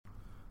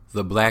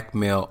The Black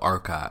Male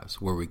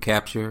Archives, where we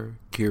capture,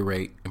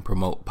 curate, and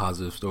promote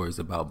positive stories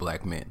about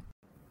Black men.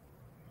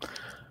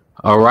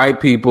 All right,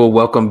 people,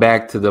 welcome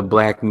back to the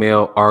Black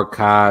Male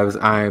Archives.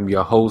 I am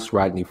your host,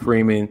 Rodney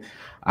Freeman.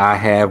 I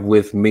have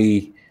with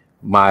me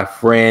my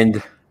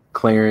friend,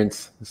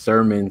 Clarence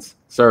Sermons.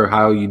 Sir,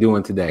 how are you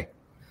doing today?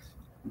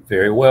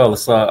 Very well.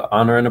 It's an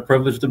honor and a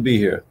privilege to be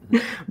here.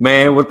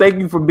 Man, well, thank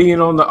you for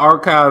being on the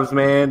Archives,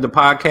 man, the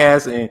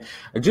podcast. And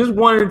I just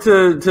wanted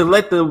to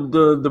let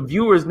the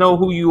viewers know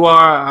who you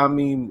are. I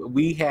mean,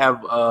 we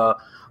have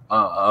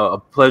a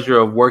pleasure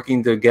of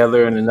working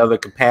together in another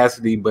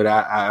capacity, but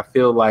I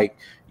feel like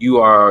you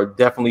are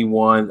definitely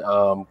one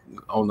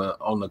on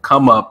the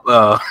come up,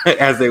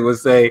 as they would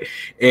say,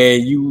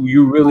 and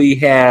you really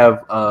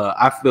have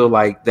I feel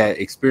like that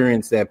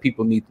experience that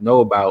people need to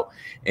know about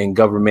in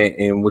government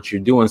and what you're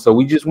doing. So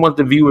we just want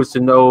the viewers to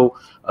know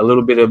a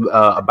little bit of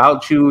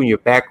about you and your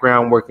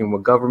background working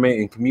with government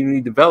and community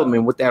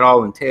development, what that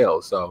all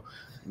entails. So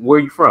where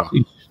are you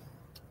from?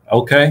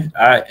 Okay,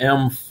 I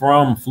am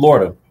from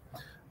Florida.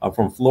 I'm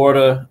from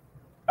Florida.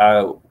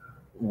 I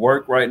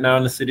work right now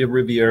in the city of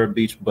Riviera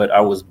Beach, but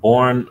I was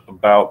born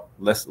about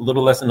a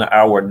little less than an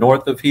hour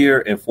north of here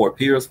in Fort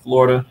Pierce,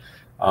 Florida.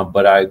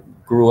 But I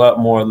grew up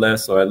more or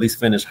less, or at least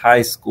finished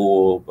high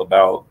school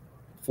about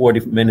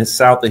 40 minutes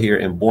south of here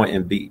in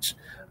Boynton Beach.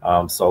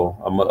 So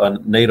I'm a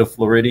native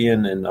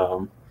Floridian, and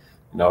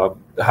I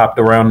hopped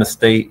around the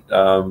state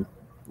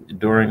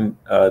during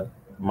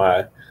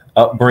my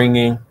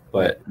upbringing,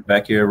 but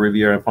back here in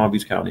Riviera and Palm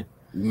Beach County.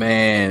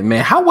 Man,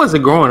 how was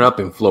it growing up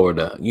in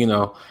Florida? You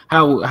know,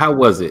 how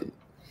was it?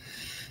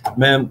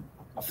 Man,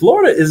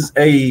 Florida is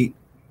a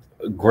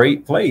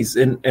great place,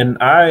 and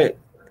I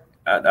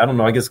don't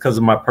know. I guess because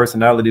of my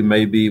personality,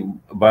 maybe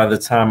by the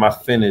time I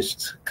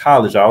finished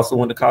college, I also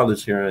went to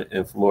college here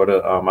in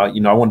Florida. I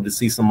wanted to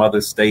see some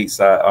other states.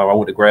 I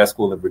went to grad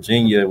school in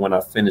Virginia. When I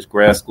finished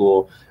grad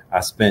school, I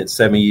spent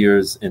 7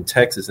 years in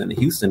Texas in the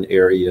Houston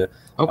area.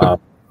 Okay.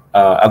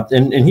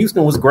 And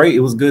Houston was great. It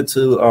was good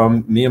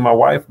to me and my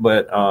wife.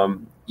 But,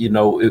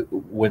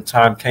 when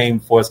time came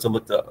for us to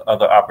look at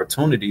other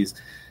opportunities,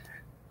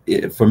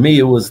 for me,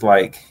 it was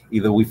like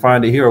either we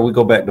find it here or we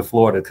go back to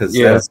Florida, because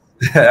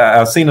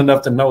I've seen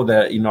enough to know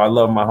that, I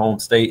love my home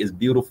state. It's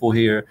beautiful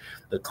here.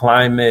 The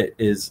climate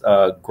is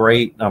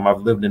great.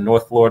 I've lived in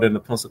North Florida in the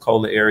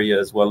Pensacola area,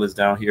 as well as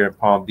down here in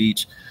Palm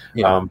Beach.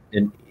 Yeah.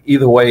 And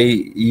either way,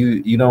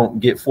 you don't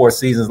get 4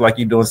 seasons like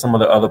you do in some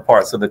of the other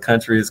parts of the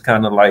country. It's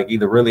kind of like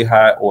either really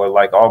hot or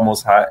like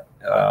almost hot.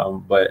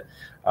 But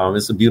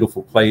it's a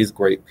beautiful place,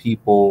 great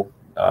people.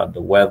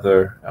 The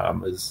weather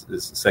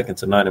is second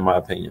to none, in my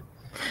opinion.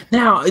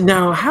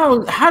 Now,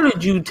 how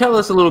did you tell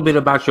us a little bit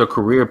about your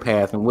career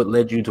path and what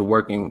led you to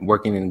working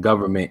in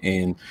government?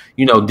 And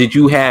did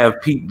you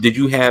have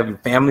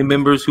family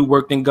members who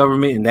worked in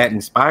government and that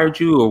inspired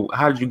you, or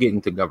how did you get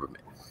into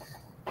government?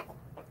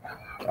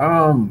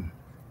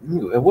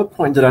 At what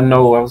point did I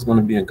know I was going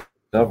to be in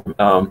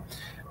government?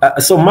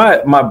 So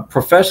my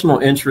professional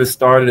interest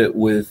started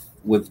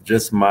with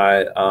just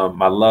my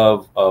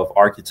love of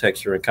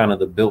architecture and kind of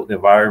the built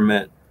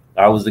environment.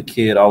 I was a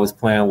kid always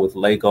playing with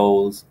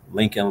Legos,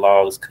 Lincoln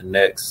Logs,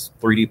 Connects,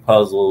 3D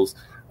puzzles.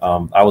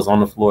 I was on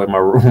the floor in my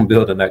room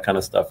building that kind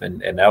of stuff,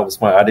 and that was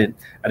fun. I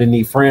didn't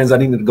need friends. I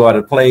didn't need to go out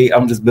and play.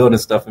 I'm just building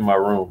stuff in my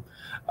room.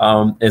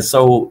 And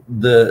so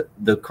the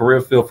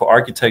career field for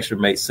architecture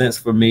made sense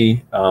for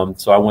me.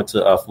 So I went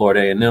to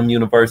Florida A&M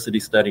University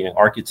studying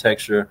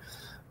architecture.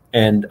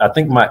 And I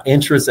think my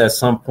interest at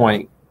some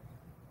point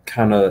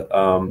kind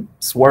of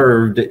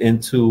swerved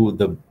into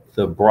the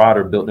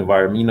broader built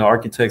environment.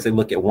 Architects, they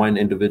look at one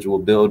individual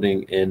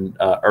building, and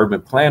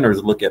urban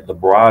planners look at the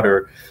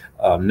broader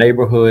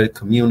neighborhood,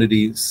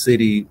 community,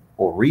 city,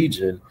 or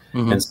region.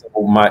 Mm-hmm. And so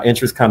my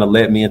interest kind of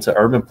led me into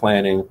urban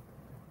planning.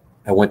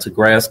 I went to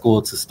grad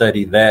school to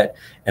study that,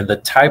 and the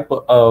type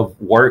of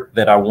work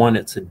that I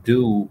wanted to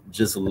do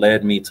just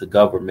led me to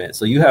government.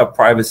 So you have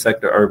private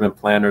sector urban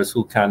planners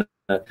who kind of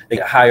they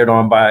get hired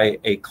on by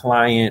a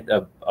client,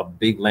 a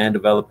big land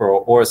developer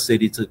or a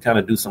city to kind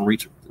of do some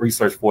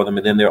research for them,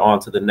 and then they're on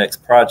to the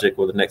next project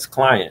or the next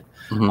client.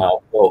 Mm-hmm.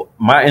 Well,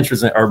 my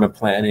interest in urban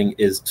planning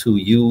is to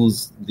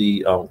use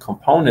the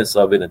components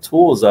of it and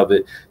tools of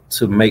it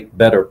to make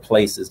better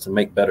places, to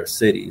make better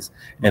cities.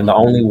 Mm-hmm. And the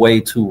only way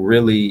to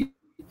really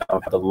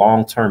have the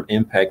long-term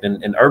impact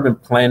and urban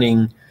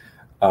planning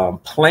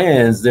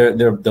plans, they're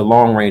the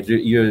long range.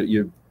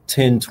 You're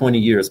 10, 20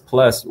 years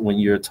plus when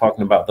you're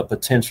talking about the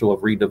potential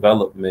of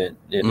redevelopment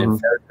in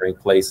furthering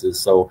places.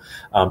 So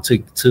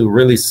to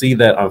really see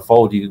that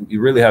unfold, you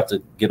really have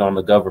to get on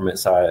the government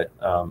side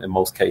in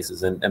most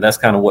cases. And that's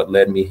kind of what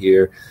led me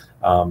here.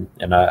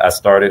 And I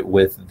started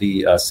with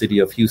the city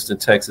of Houston,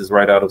 Texas,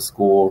 right out of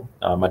school.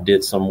 I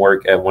did some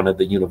work at one of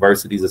the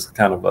universities as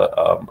kind of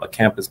a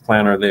campus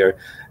planner there.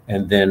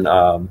 And then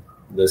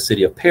the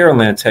city of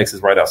Pearland,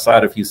 Texas, right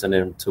outside of Houston,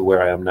 and to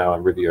where I am now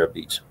in Riviera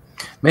Beach.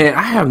 Man,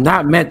 I have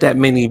not met that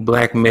many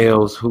black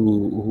males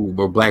who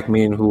or black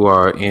men who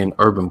are in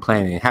urban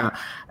planning.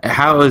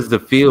 How is the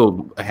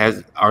field?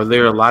 Are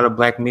there a lot of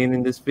black men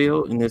in this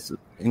field,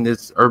 in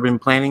this urban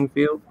planning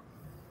field?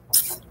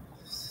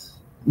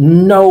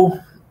 No,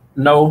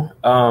 no.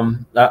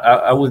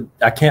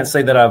 I can't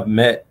say that I've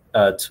met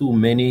too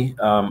many.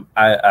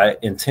 I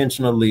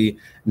intentionally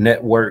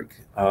network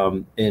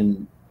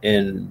in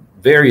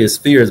various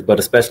spheres, but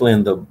especially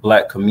in the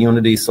Black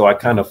community. So I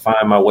kind of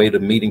find my way to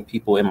meeting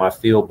people in my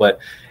field. But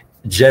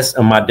just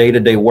in my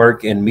day-to-day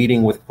work and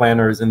meeting with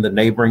planners in the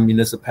neighboring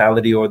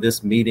municipality or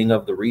this meeting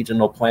of the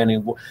regional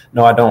planning,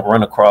 no, I don't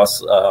run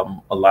across a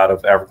lot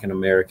of African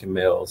American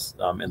males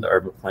in the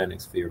urban planning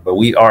sphere. But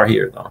we are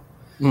here, though.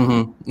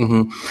 Mm-hmm,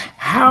 mm-hmm.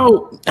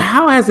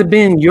 How has it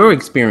been your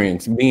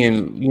experience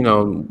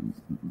being,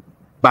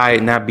 by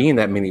not being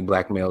that many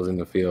black males in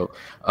the field?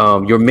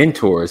 Your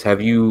mentors, have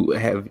you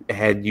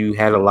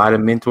had a lot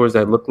of mentors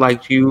that look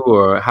like you,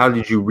 or how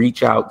did you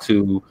reach out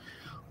to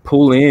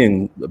pull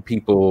in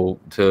people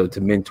to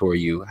mentor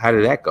you? How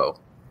did that go?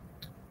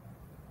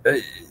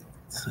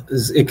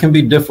 It can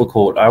be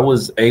difficult. I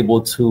was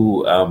able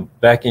to,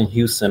 back in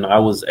Houston, I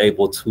was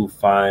able to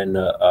find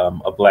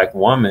a black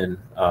woman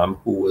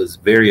who was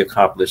very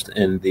accomplished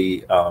in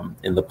the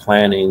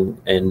planning,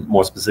 and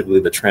more specifically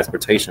the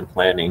transportation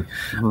planning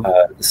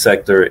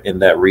sector in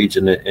that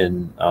region.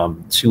 And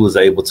she was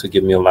able to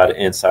give me a lot of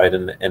insight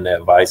and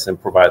advice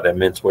and provide that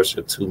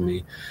mentorship to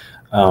me.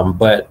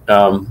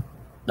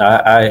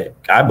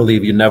 I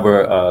believe you're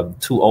never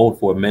too old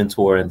for a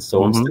mentor, and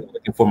so I'm still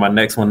looking for my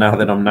next one now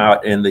that I'm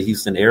not in the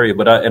Houston area.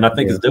 But I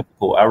think it's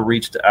difficult. I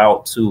reached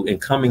out to, in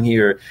coming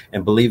here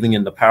and believing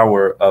in the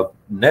power of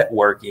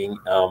networking.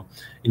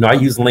 I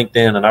use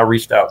LinkedIn, and I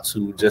reached out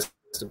to just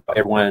about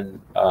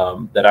everyone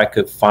that I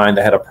could find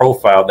that had a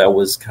profile that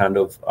was kind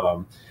of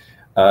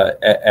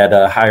at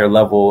a higher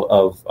level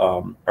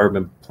of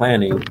urban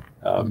planning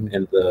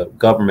in the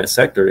government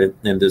sector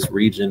in this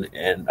region.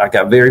 And I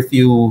got very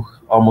few,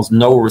 almost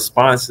no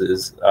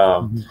responses.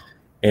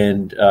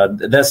 And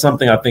that's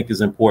something I think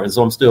is important.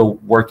 So I'm still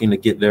working to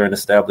get there and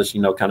establish,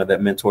 kind of that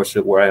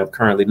mentorship where I am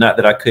currently. Not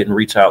that I couldn't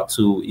reach out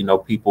to,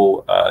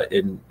 people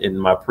in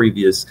my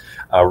previous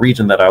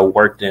region that I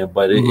worked in,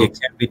 but it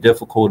can be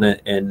difficult,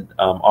 and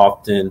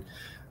often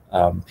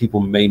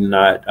people may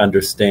not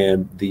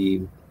understand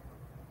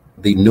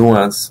the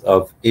nuance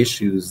of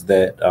issues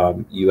that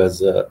you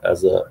as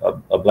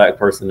a black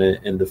person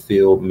in the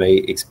field may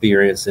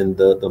experience, in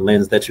the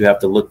lens that you have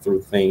to look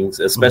through things,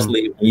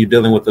 especially when you're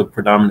dealing with a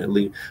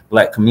predominantly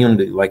black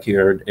community like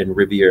here in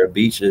Riviera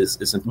Beach.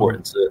 It's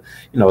important to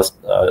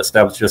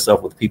establish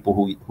yourself with people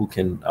who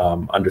can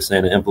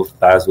understand and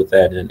empathize with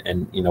that,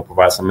 and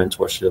provide some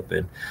mentorship.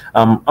 And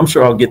I'm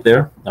sure I'll get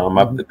there.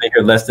 I've been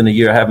here less than a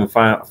year. I haven't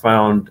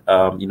found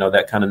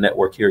that kind of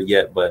network here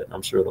yet, but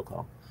I'm sure it'll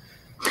come.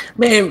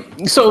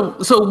 Man, so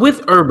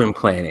with urban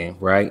planning,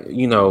 right?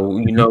 You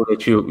know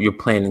that you're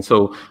planning.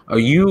 So are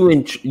you're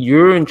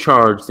in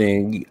charge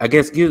then? I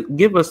guess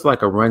give us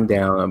like a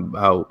rundown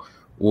about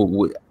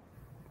what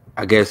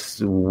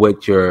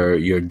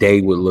your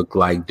day would look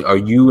like. Are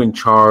you in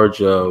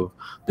charge of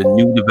the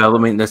new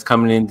development that's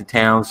coming into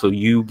town? So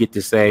you get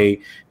to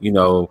say,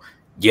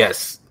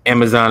 yes,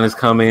 Amazon is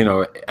coming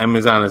or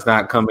Amazon is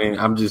not coming.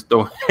 I'm just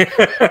throwing.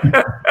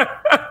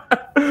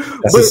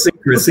 That's a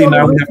secret. See,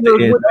 now we have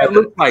to what that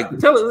looks like.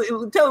 Tell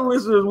the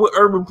listeners what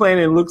urban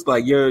planning looks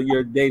like,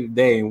 your day to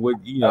day, and what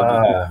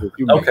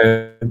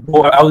Okay,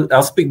 well,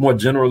 I'll speak more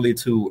generally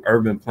to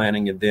urban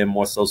planning, and then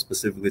more so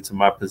specifically to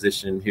my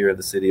position here in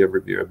the city of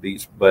Riviera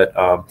Beach. But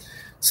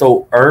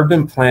so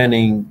urban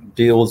planning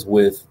deals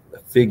with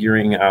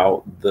figuring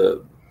out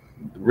the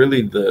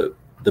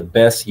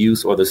best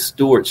use or the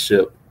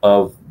stewardship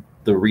of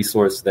the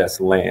resource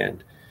that's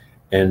land,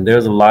 and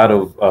there's a lot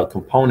of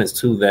components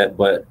to that,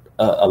 but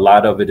a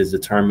lot of it is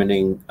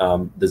determining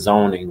the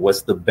zoning.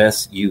 What's the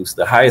best use,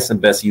 the highest and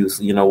best use?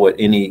 What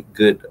any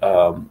good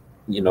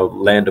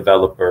land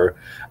developer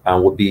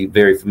would be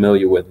very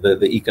familiar with,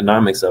 the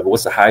economics of it.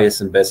 What's the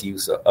highest and best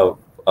use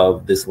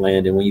of this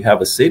land? And when you have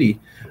a city,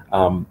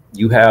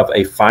 you have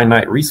a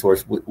finite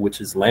resource,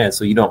 which is land.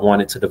 So you don't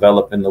want it to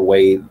develop in a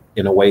way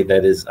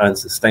that is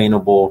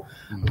unsustainable,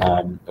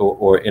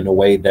 or in a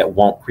way that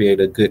won't create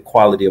a good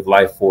quality of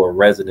life for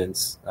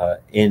residents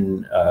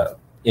in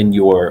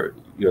your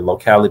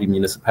locality,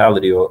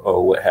 municipality,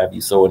 or what have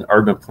you. So an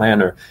urban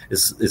planner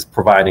is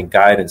providing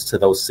guidance to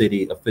those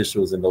city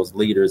officials and those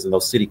leaders and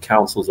those city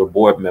councils or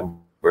board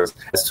members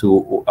as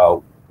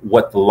to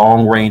what the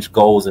long range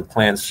goals and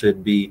plans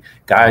should be,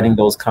 guiding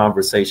those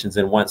conversations.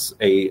 And once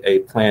a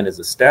plan is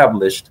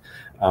established,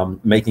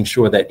 making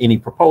sure that any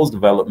proposed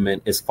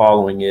development is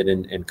following it,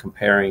 and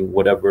comparing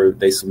whatever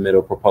they submit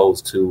or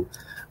propose to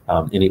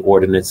any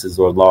ordinances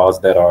or laws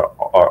that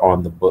are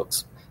on the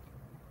books.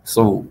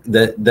 So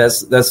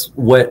that's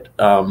what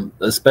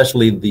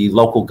especially the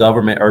local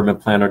government urban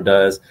planner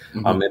does.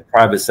 In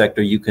private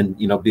sector, you can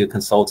be a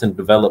consultant,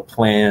 develop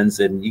plans,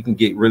 and you can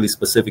get really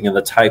specific in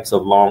the types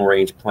of long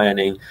range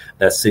planning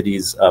that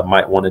cities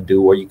might want to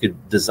do. Or you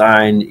could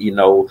design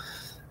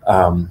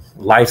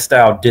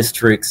lifestyle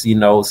districts,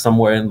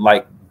 somewhere in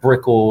like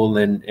Brickell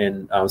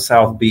and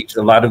South Beach.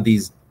 A lot of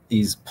these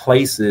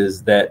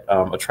places that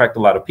attract a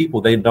lot of people,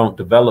 they don't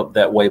develop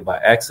that way by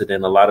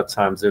accident. A lot of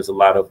times there's a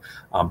lot of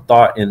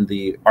thought in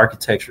the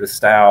architecture,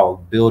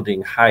 style,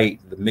 building height,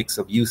 the mix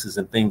of uses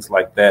and things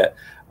like that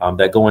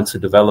that go into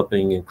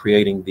developing and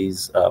creating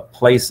these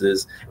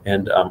places.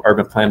 And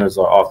urban planners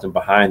are often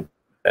behind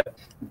that.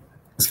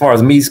 As far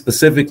as me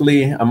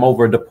specifically, I'm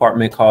over a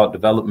department called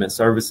Development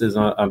Services.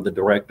 I'm the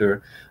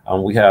director.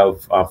 We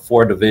have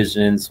 4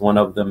 divisions. One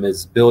of them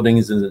is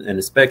buildings and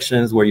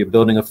inspections, where your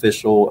building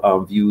official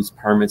views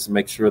permits and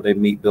make sure they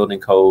meet building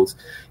codes.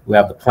 We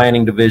have the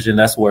planning division.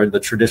 That's where the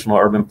traditional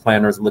urban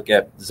planners look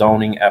at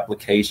zoning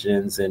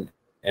applications and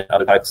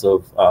other types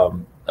of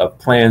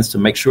plans to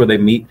make sure they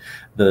meet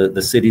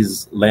the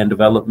city's land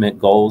development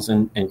goals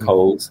and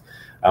codes.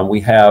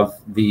 We have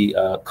the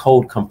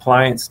code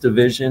compliance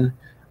division.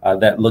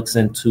 That looks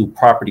into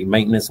property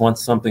maintenance.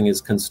 Once something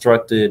is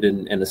constructed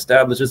and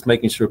established, just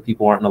making sure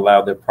people aren't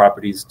allowed their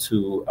properties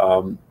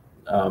to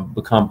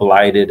become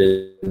blighted,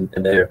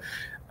 and they're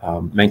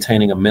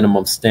maintaining a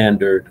minimum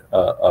standard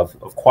of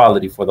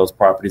quality for those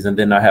properties. And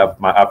then I have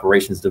my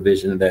operations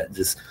division that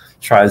just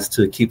tries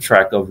to keep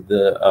track of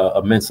the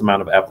immense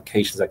amount of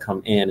applications that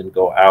come in and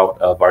go out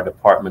of our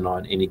department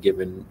on any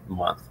given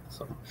month.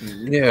 So,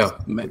 yeah,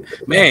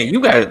 man, you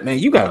got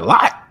a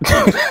lot.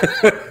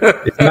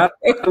 It's not,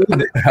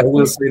 I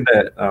will say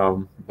that,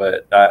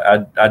 but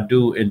I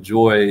do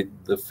enjoy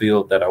the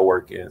field that I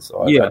work in.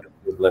 So I feel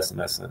blessed in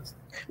that sense.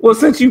 Well,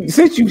 since you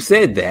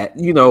said that,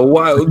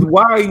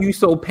 why are you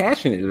so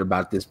passionate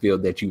about this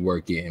field that you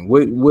work in?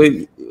 What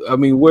where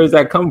does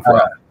that come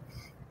from?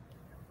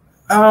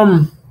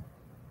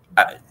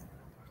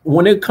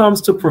 When it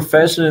comes to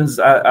professions,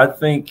 I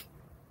think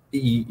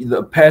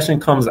the passion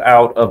comes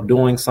out of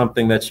doing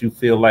something that you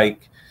feel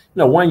like,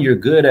 one, you're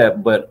good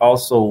at, but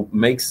also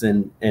makes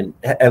and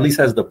at least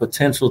has the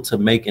potential to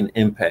make an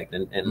impact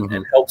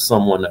and help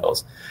someone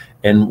else.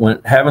 And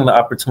when having the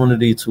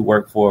opportunity to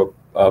work for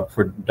a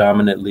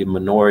predominantly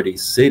minority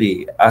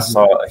city, I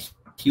saw a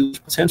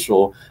huge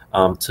potential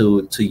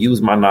to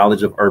use my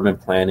knowledge of urban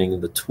planning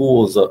and the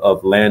tools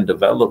of land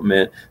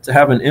development to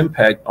have an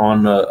impact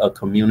on a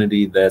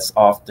community that's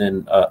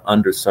often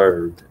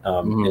underserved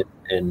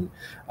and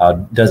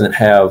doesn't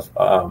have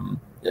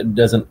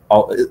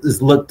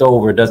is looked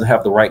over, doesn't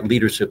have the right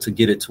leadership to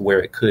get it to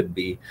where it could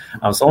be.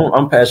 So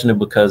I'm passionate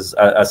because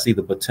I see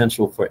the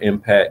potential for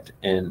impact,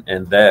 and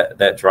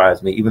that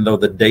drives me, even though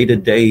the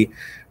day-to-day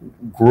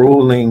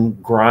grueling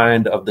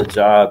grind of the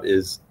job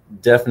is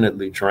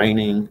definitely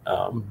draining.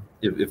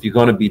 If you're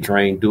going to be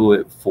drained, do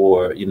it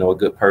for, a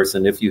good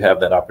person. If you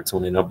have that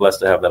opportunity, and I'm blessed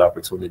to have that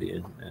opportunity.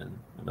 And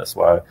that's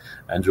why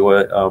I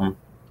enjoy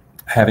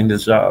having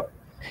this job.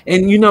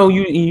 And,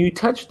 you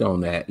touched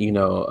on that,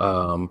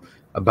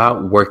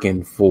 about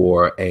working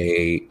for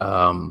a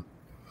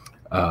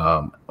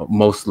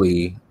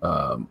mostly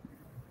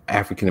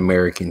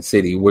African-American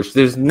city, which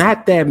there's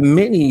not that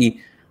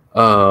many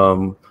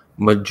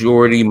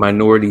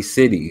minority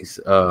cities.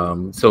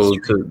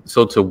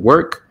 So to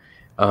work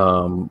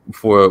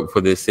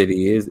for this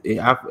city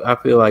I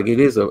feel like it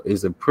is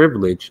a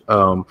privilege.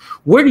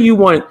 What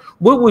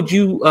would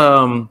you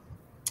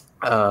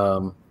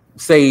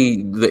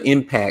say the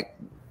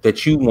impact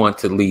that you want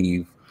to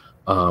leave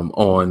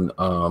on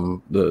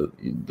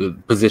the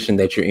position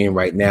that you're in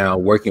right now,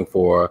 working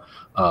for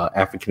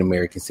African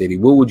American city?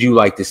 What would you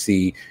like to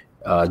see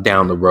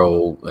down the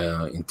road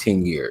in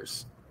 10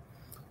 years?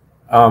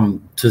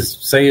 To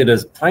say it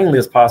as plainly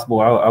as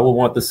possible, I would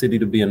want the city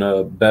to be in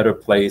a better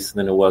place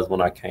than it was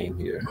when I came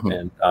here.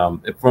 And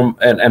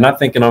I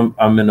think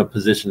I'm in a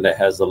position that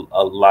has a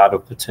lot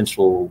of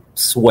potential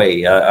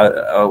sway.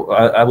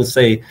 I would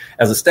say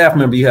as a staff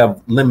member, you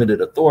have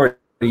limited authority.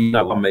 You're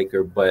not a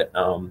lawmaker, but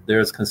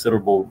there's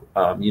considerable,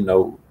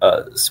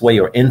 sway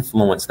or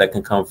influence that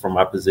can come from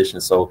my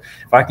position. So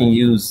if I can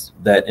use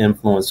that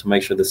influence to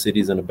make sure the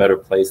city's in a better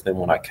place than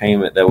when I came,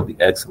 that would be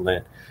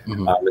excellent.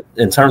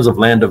 In terms of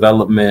land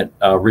development,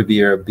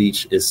 Riviera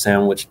Beach is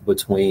sandwiched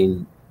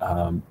between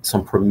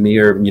some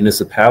premier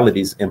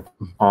municipalities in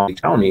Palm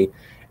Beach County,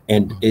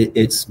 and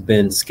it's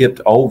been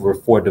skipped over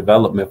for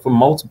development for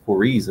multiple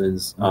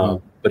reasons, but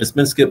it's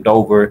been skipped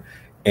over.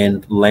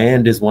 And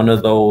land is one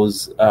of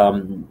those,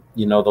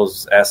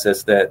 those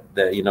assets that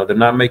they're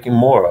not making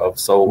more of.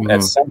 So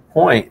at some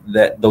point,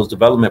 that those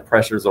development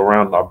pressures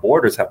around our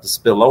borders have to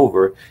spill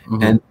over,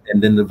 and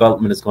then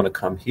development is going to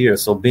come here.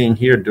 So being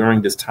here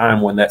during this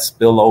time when that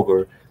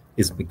spillover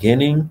is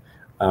beginning,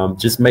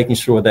 just making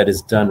sure that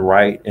it's done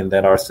right and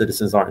that our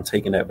citizens aren't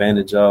taken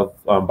advantage of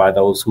by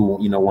those who,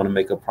 want to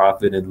make a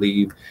profit and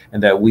leave,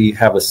 and that we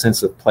have a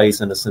sense of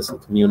place and a sense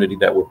of community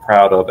that we're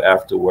proud of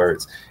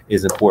afterwards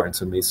is important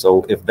to me.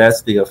 So if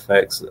that's the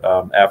effects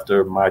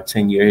after my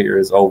 10-year here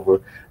is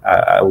over,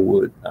 I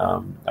would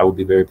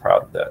be very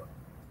proud of that.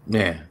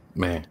 Yeah,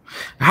 man.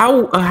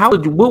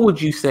 What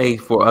would you say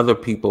for other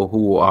people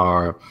who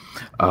are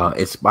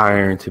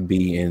aspiring to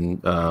be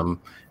in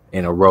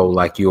a role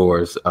like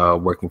yours,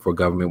 working for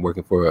government,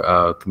 working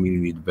for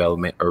community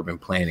development, urban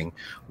planning?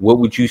 What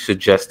would you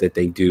suggest that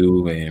they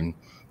do? And,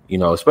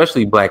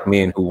 especially Black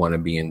men who want to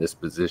be in this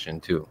position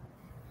too.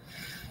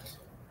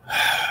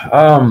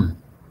 And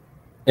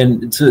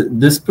to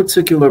this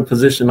particular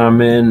position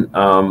I'm in,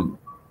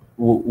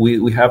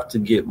 we have to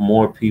get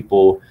more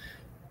people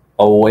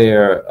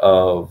aware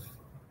of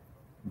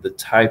the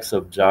types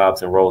of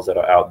jobs and roles that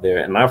are out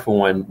there. And I, for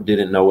one,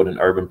 didn't know what an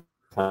urban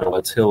planner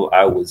was until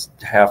I was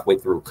halfway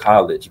through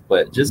college.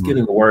 But just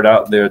getting the word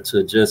out there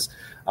to just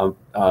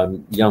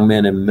young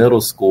men in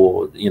middle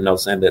school,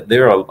 saying that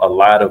there are a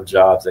lot of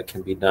jobs that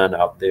can be done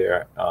out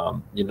there.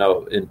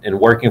 And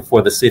working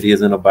for the city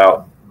isn't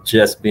about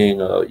just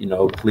being a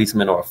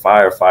policeman or a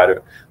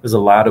firefighter. There's a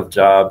lot of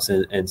jobs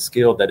and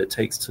skill that it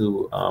takes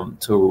to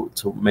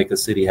make a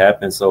city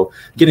happen. So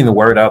getting the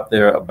word out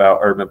there about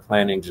urban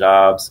planning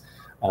jobs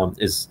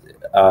is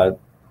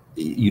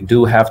you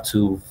do have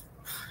to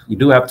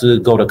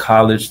go to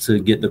college to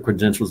get the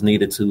credentials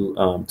needed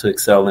to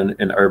excel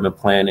in urban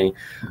planning.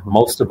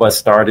 Most of us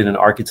started in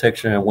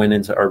architecture and went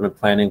into urban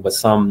planning, but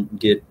some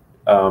get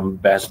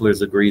bachelor's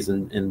degrees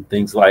in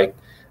things like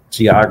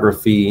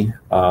geography,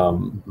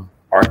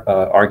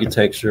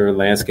 architecture,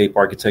 landscape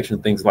architecture,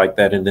 things like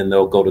that, and then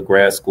they'll go to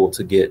grad school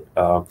to get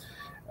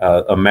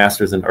a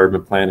master's in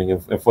urban planning.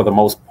 And for the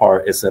most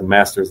part, it's a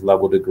master's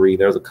level degree.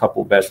 There's a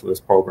couple bachelor's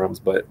programs,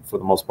 but for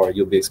the most part,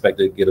 you'll be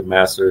expected to get a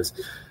master's.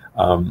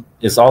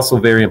 It's also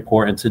very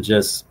important to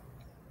just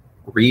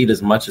read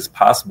as much as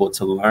possible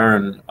to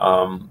learn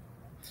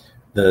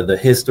the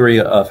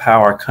history of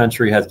how our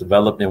country has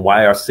developed and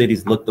why our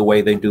cities look the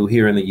way they do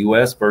here in the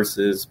U.S.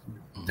 versus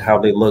how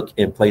they look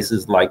in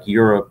places like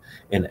Europe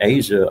and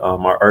Asia.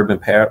 Our urban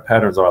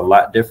patterns are a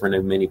lot different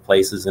in many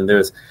places, and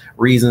there's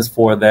reasons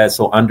for that.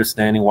 So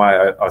understanding why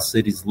our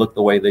cities look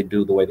the way they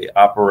do, the way they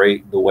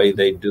operate, the way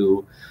they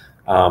do.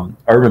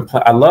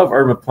 I love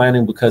urban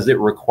planning because it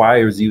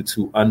requires you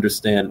to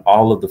understand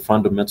all of the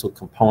fundamental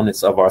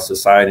components of our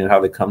society and how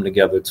they come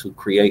together to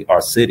create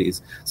our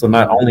cities. So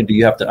not only do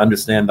you have to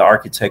understand the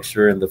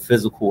architecture and the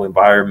physical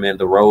environment,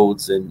 the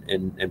roads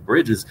and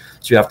bridges,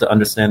 but you have to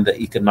understand the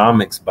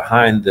economics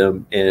behind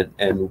them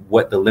and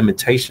what the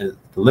limitations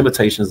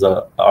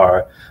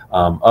are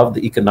of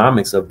the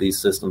economics of these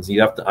systems.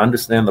 You have to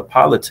understand the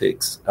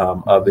politics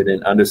of it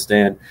and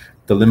understand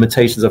the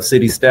limitations of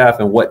city staff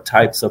and what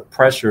types of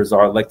pressures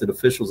our elected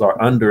officials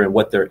are under and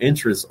what their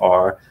interests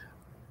are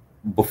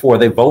before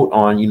they vote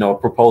on, a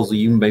proposal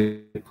you may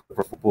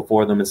put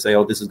before them and say,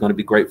 oh, this is going to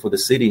be great for the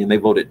city. And they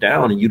vote it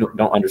down and you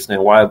don't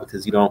understand why,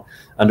 because you don't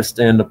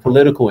understand the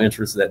political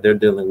interests that they're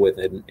dealing with.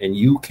 And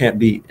you can't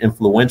be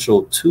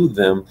influential to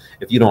them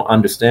if you don't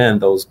understand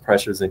those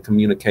pressures and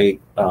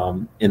communicate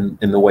in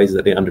the ways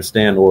that they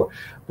understand or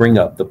bring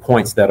up the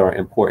points that are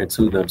important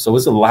to them. So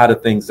it's a lot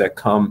of things that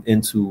come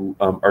into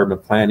urban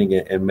planning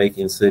and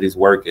making cities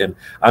work, and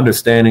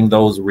understanding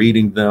those,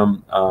 reading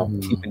them,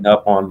 keeping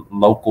up on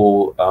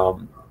local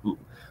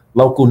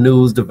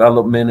news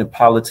development and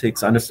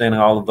politics,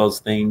 understanding all of those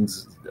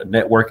things,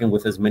 networking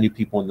with as many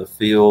people in the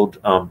field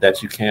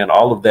that you can.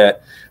 All of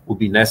that will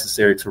be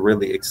necessary to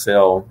really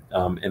excel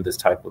in this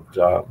type of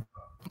job.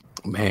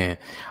 Man,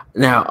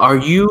 now, are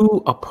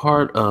you a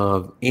part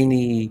of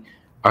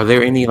are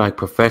there any like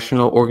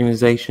professional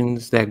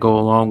organizations that go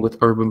along with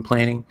urban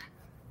planning?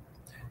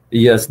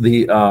 Yes,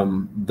 the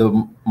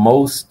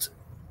most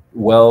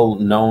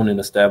well-known and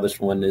established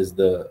one is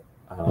the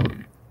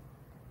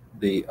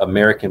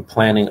American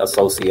Planning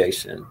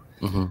Association.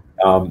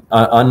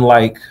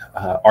 Unlike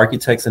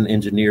architects and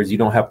engineers, you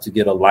don't have to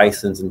get a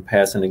license and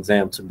pass an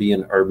exam to be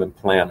an urban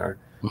planner.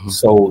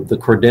 So the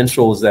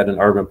credentials that an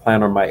urban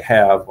planner might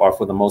have are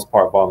for the most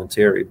part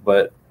voluntary,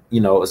 but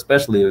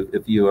especially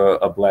if you're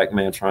a Black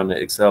man trying to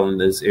excel in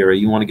this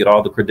area, you want to get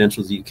all the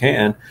credentials you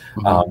can,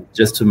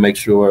 just to make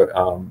sure,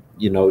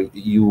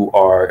 you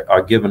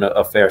are given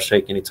a fair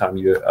shake anytime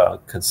you're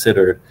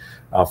considered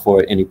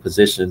for any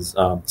positions.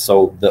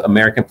 So the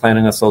American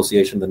Planning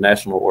Association, the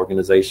national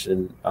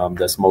organization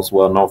that's most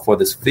well known for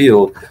this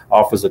field,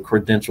 offers a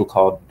credential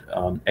called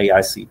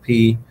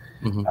AICP.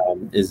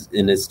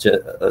 It's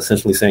just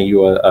essentially saying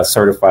you're a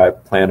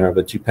certified planner,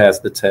 but you pass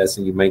the test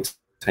and you maintain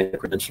a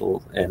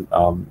credential, and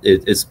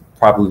it's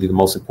probably the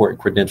most important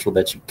credential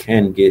that you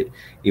can get,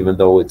 even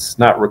though it's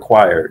not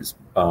required.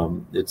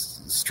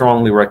 It's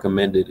strongly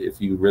recommended if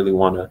you really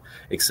want to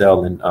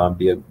excel and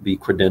be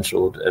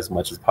credentialed as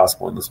much as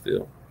possible in this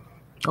field.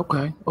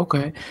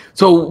 Okay.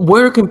 So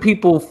where can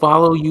people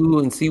follow you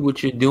and see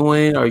what you're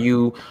doing? Are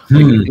you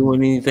doing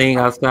anything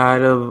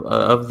outside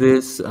of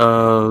this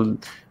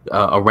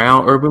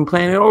around urban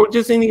planning, or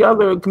just any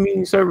other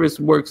community service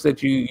works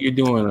that you're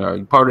doing? Or are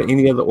you part of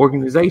any other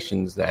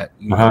organizations that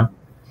you know?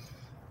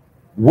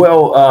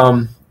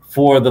 Well,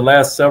 for the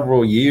last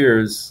several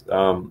years,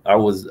 I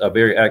was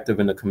very active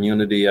in the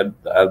community. I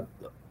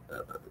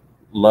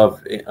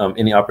love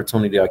any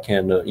opportunity I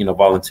can to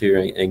volunteer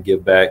and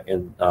give back.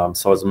 And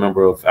so as a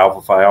member of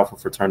Alpha Phi Alpha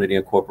Fraternity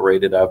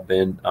Incorporated, I've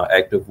been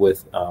active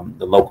with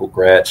the local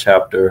grad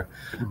chapter.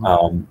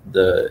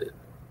 The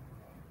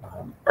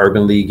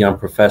Urban League Young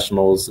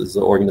Professionals is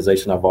an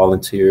organization I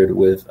volunteered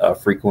with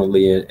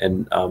frequently,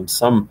 and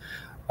some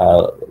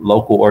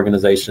local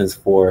organizations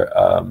for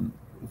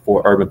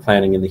urban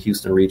planning in the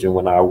Houston region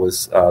when I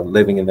was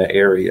living in the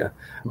area.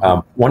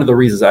 One of the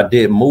reasons I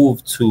did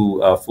move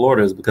to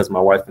Florida is because my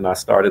wife and I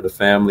started a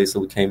family, so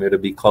we came here to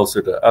be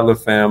closer to other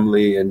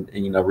family and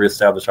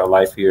reestablish our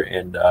life here.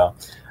 And I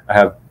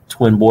have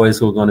twin boys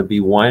who are going to be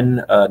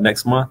one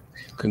next month.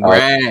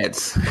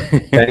 Congrats!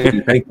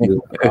 Thank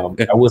you.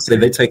 I will say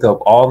they take up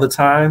all the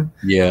time.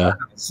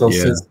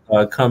 Since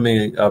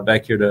coming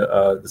back here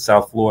to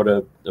South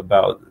Florida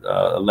about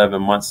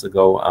 11 months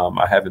ago,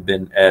 I haven't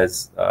been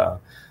as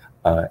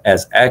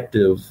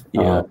active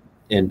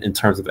in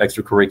terms of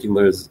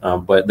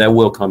extracurriculars, but that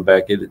will come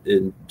back.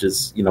 It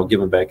just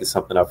giving back is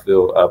something I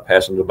feel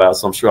passionate about.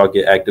 So I'm sure I'll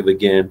get active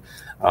again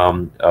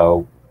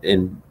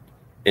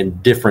in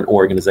different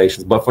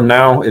organizations. But for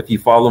now, if you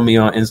follow me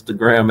on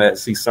Instagram at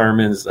C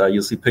Sermons,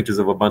 you'll see pictures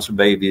of a bunch of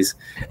babies,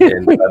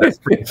 and that's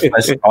pretty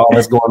much all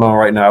that's going on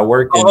right now. I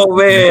work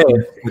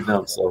with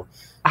them. So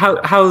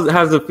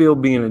how's it feel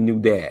being a new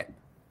dad?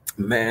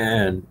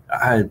 Man,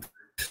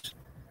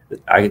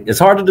 it's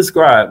hard to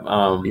describe.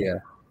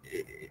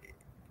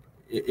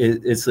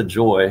 It's a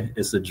joy.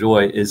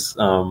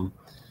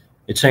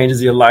 It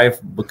changes your life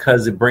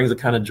because it brings a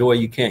kind of joy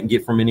you can't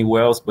get from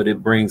anywhere else, but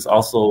it brings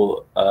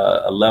also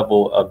a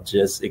level of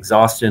just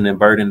exhaustion and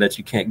burden that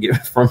you can't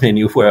get from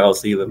anywhere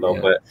else either,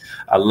 though. But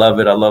I love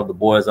it. I love the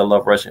boys. I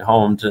love rushing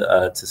home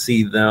to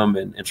see them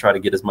and try to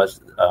get as much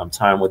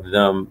time with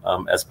them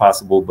as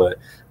possible. But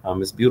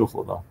it's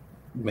beautiful, though.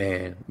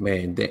 Man,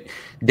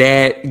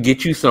 Dad,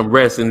 get you some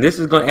rest. And this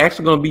is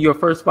actually going to be your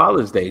first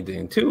Father's Day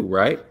then too,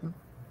 right?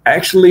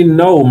 Actually,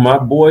 no. My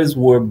boys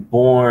were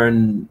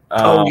born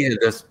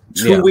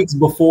 2 weeks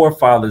before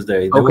Father's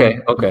Day. Okay.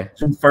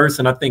 June 1st,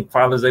 and I think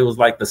Father's Day was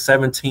like the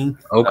 17th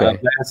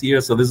last year.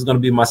 So this is going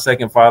to be my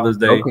second Father's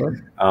Day.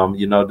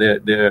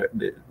 They're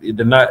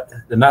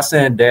not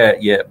saying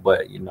Dad yet,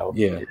 but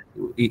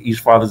each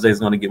Father's Day is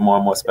going to get more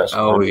and more special.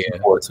 I'm looking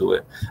forward to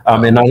it.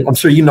 And I'm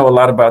sure you know a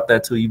lot about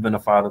that too. You've been a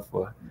father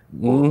for.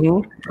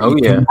 You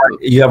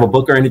have a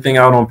book or anything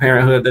out on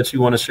parenthood that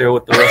you want to share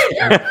with the rest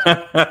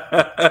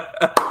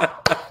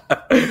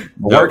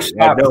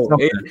of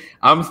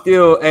I'm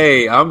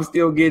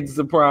still getting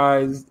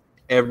surprised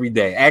every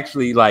day.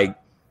 Actually, like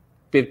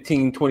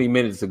 15-20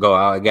 minutes ago,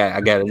 I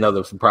got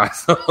another surprise.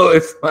 So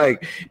it's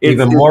like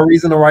more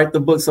reason to write the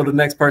book so the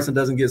next person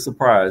doesn't get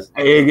surprised.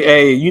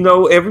 Hey,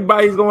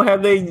 everybody's gonna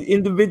have their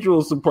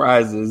individual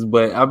surprises,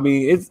 but I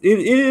mean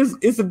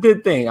it's a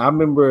good thing. I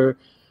remember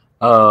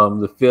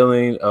the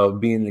feeling of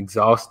being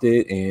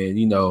exhausted, and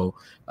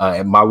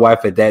and my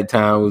wife at that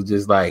time was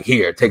just like,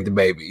 "Here, take the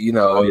baby."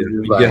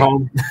 Get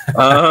home.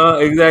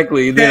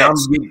 Exactly. And then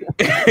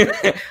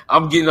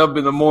I'm getting up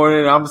in the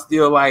morning. I'm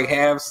still like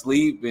half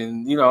sleep,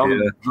 and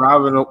I'm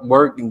driving to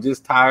work and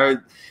just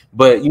tired.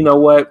 But you know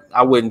what?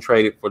 I wouldn't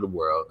trade it for the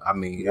world. I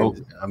mean,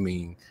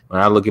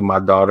 when I look at my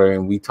daughter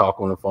and we talk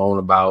on the phone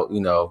about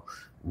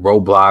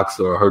Roblox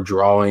or her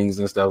drawings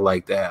and stuff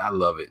like that, I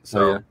love it.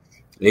 So.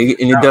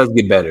 It does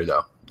get better,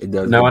 though. It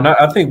does. No, and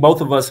I think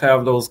both of us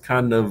have those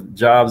kind of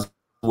jobs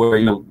where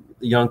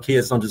young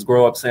kids don't just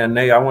grow up saying,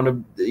 "Hey, I want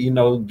to,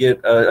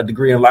 get a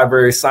degree in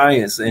library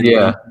science." And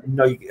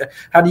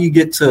how do you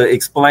get to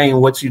explain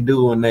what you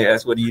do when they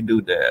ask, "What do you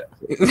do, Dad?"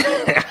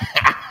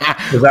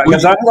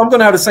 Because I'm going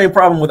to have the same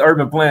problem with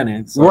urban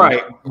planning. So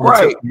right.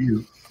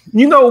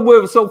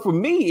 So for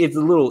me, it's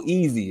a little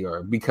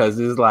easier because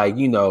it's like,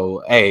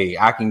 hey,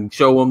 I can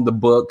show them the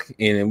book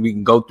and we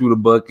can go through the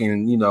book.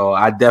 And,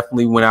 I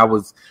definitely, when I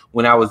was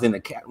a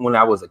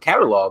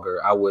cataloger,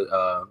 I would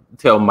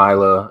tell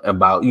Mila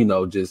about,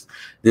 just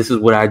this is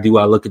what I do.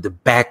 I look at the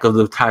back of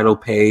the title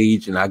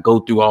page and I go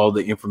through all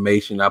the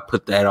information. I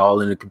put that all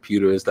in the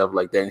computer and stuff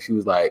like that. And she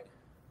was like,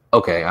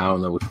 okay, I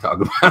don't know what you're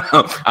talking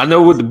about. I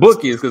know what the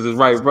book is because it's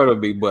right in front of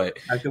me, but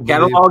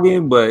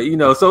cataloging,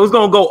 so it's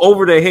going to go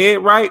over the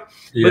head, right?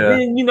 Yeah. But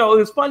then,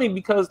 it's funny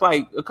because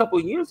like a couple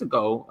of years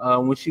ago,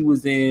 when she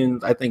was in,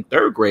 I think,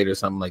 third grade or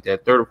something like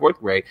that, third or fourth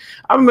grade,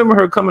 I remember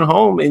her coming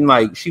home and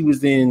like she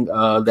was in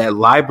that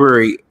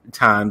library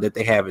time that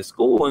they have at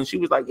school. And she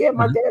was like, yeah,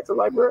 my dad's a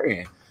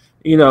librarian.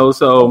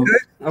 So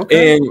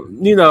okay.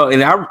 And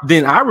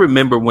and I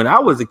remember when I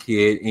was a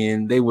kid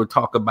and they would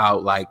talk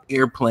about like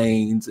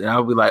airplanes and I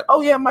would be like,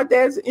 oh yeah, my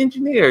dad's an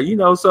engineer,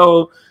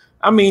 so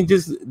I mean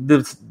just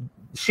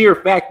sheer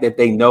fact that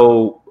they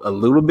know a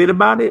little bit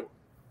about it,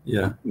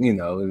 yeah, you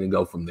know, and then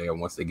go from there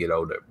once they get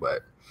older.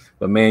 But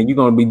man, you're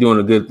gonna be doing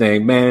a good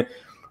thing, man.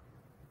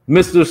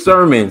 Mr.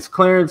 Sermons,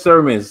 Clarence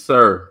Sermons,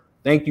 sir,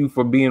 thank you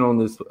for being on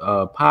this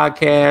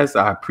podcast.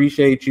 I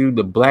appreciate you.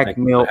 The Black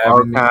Male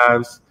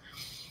Archives,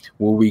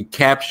 where we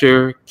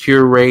capture,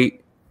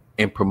 curate,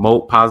 and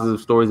promote positive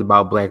stories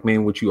about Black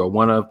men, which you are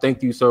one of.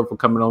 Thank you, sir, for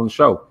coming on the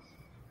show.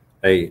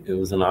 Hey, it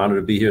was an honor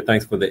to be here.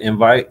 Thanks for the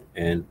invite,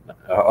 and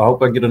I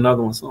hope I get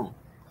another one soon.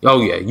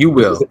 Oh, yeah, you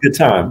will. It's a good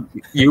time.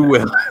 You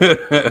will.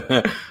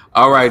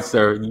 All right,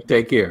 sir. You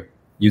take care.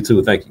 You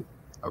too. Thank you.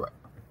 All right.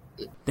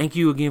 Thank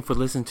you again for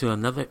listening to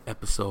another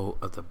episode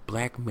of the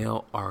Black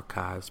Male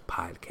Archives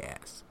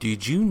podcast.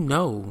 Did you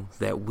know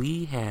that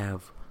we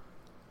have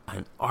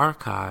an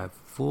archive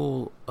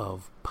full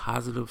of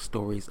positive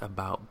stories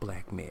about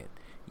Black men?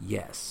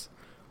 Yes.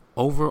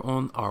 Over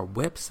on our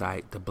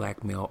website,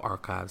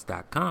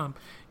 theblackmalearchives.com,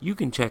 you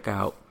can check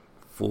out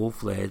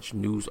full-fledged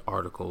news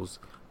articles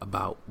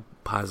about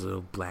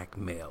positive Black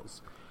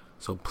males.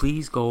 So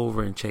please go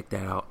over and check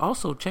that out.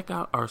 Also, check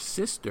out our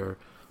sister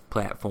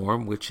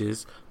platform, which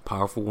is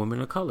Powerful Women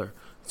of Color.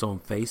 It's on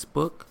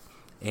Facebook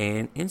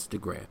and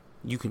Instagram.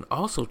 You can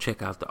also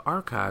check out the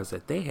archives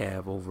that they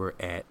have over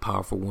at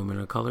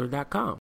powerfulwomenofcolor.com.